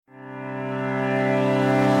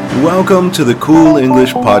Welcome to the Cool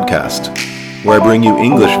English Podcast, where I bring you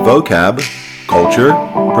English vocab, culture,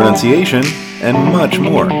 pronunciation, and much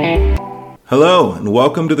more. Hello, and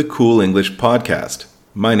welcome to the Cool English Podcast.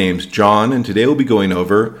 My name's John, and today we'll be going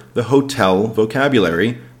over the hotel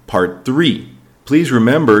vocabulary, Part 3. Please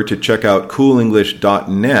remember to check out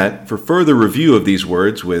coolenglish.net for further review of these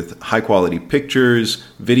words with high-quality pictures,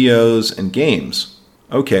 videos, and games.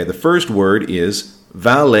 Okay, the first word is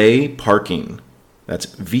valet parking. That's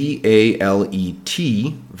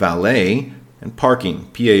V-A-L-E-T, valet, and parking,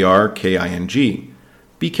 P-A-R-K-I-N-G.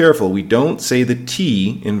 Be careful, we don't say the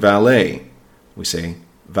T in valet. We say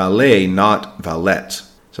valet, not valet.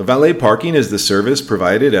 So valet parking is the service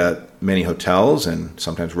provided at many hotels and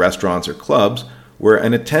sometimes restaurants or clubs where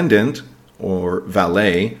an attendant or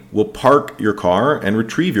valet will park your car and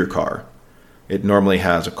retrieve your car. It normally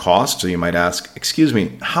has a cost, so you might ask, excuse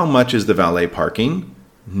me, how much is the valet parking?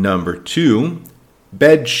 Number 2,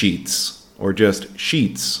 bed sheets, or just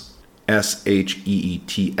sheets,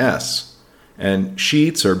 S-H-E-E-T-S. And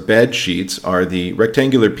sheets or bed sheets are the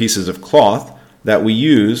rectangular pieces of cloth that we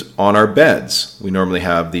use on our beds. We normally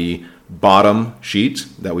have the bottom sheet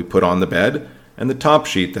that we put on the bed and the top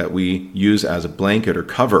sheet that we use as a blanket or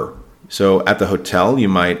cover. So at the hotel, you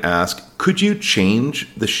might ask, could you change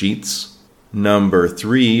the sheets? Number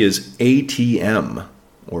 3 is ATM,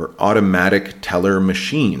 or automatic teller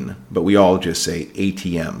machine, but we all just say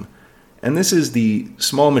ATM. And this is the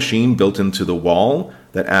small machine built into the wall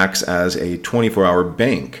that acts as a 24-hour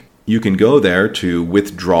bank. You can go there to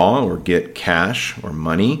withdraw or get cash or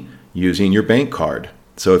money using your bank card.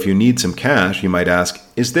 So if you need some cash, you might ask,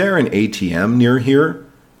 is there an ATM near here?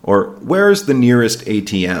 Or where's the nearest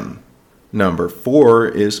ATM? Number 4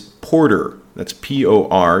 is porter. That's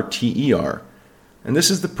P-O-R-T-E-R. And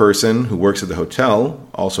this is the person who works at the hotel,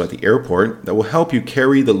 also at the airport, that will help you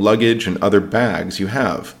carry the luggage and other bags you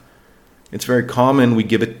have. It's very common we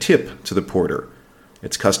give a tip to the porter.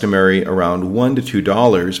 It's customary around $1 to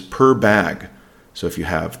 $2 per bag. So if you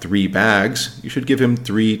have 3 bags, you should give him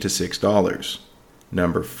 $3 to $6.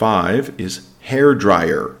 Number 5 is hair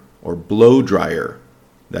dryer or blow dryer.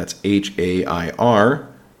 That's H-A-I-R,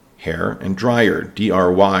 hair, and dryer,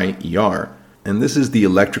 D-R-Y-E-R. And this is the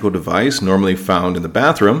electrical device normally found in the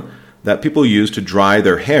bathroom that people use to dry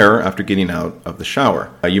their hair after getting out of the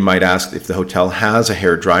shower. You might ask if the hotel has a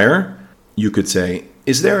hair dryer. You could say,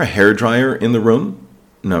 is there a hair dryer in the room?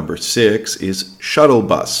 Number 6 is shuttle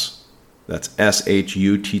bus. That's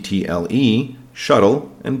S-H-U-T-T-L-E,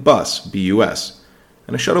 shuttle, and bus, B-U-S.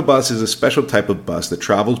 And a shuttle bus is a special type of bus that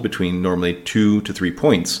travels between normally 2 to 3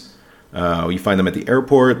 points. You find them at the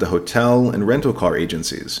airport, the hotel, and rental car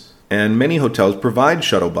agencies. And many hotels provide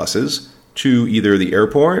shuttle buses to either the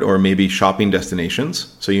airport or maybe shopping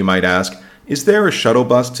destinations. So you might ask, is there a shuttle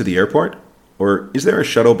bus to the airport? Or is there a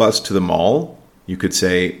shuttle bus to the mall? You could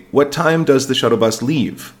say, what time does the shuttle bus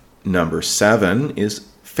leave? Number 7 is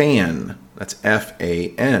fan. That's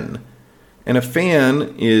F-A-N. And a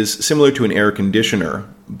fan is similar to an air conditioner,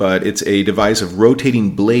 but it's a device of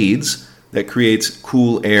rotating blades that creates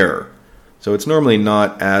cool air. So it's normally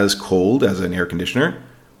not as cold as an air conditioner,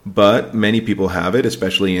 but many people have it,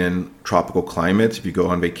 especially in tropical climates. If you go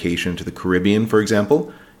on vacation to the Caribbean, for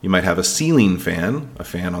example, you might have a ceiling fan, a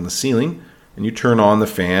fan on the ceiling, and you turn on the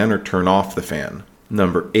fan or turn off the fan.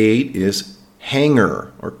 Number 8 is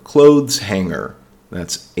hanger or clothes hanger.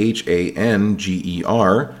 That's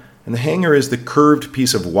H-A-N-G-E-R. And the hanger is the curved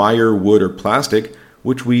piece of wire, wood, or plastic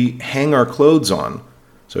which we hang our clothes on.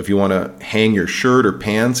 So if you want to hang your shirt or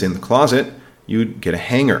pants in the closet, you'd get a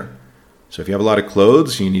hanger. So if you have a lot of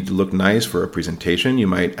clothes, you need to look nice for a presentation, you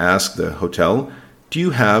might ask the hotel, do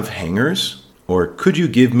you have hangers? Or could you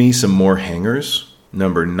give me some more hangers?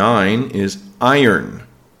 Number 9 is iron.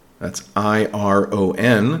 That's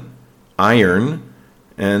I-R-O-N, iron.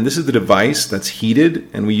 And this is the device that's heated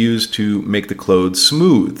and we use to make the clothes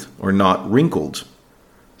smooth or not wrinkled.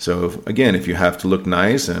 So again, if you have to look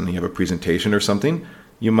nice and you have a presentation or something,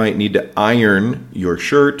 you might need to iron your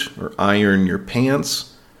shirt or iron your pants.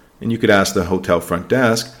 And you could ask the hotel front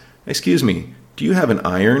desk, excuse me, do you have an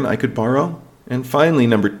iron I could borrow? And finally,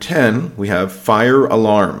 number 10, we have fire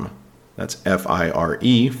alarm. That's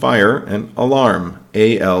F-I-R-E, fire, and alarm,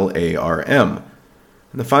 A-L-A-R-M.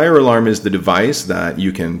 And the fire alarm is the device that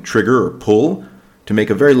you can trigger or pull to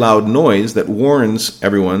make a very loud noise that warns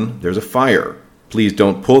everyone there's a fire. Please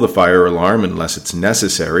don't pull the fire alarm unless it's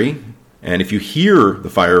necessary. And if you hear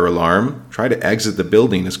the fire alarm, try to exit the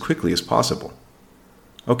building as quickly as possible.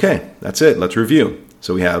 Okay, that's it. Let's review.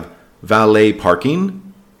 So we have valet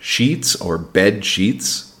parking, sheets or bed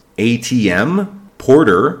sheets, ATM,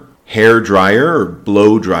 porter, hair dryer or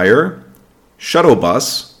blow dryer, shuttle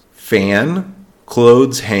bus, fan,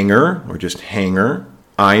 clothes hanger, or just hanger,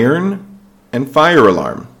 iron, and fire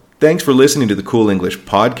alarm. Thanks for listening to the Cool English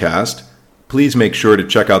podcast. Please make sure to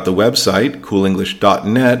check out the website,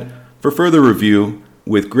 coolenglish.net, for further review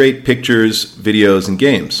with great pictures, videos, and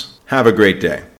games. Have a great day.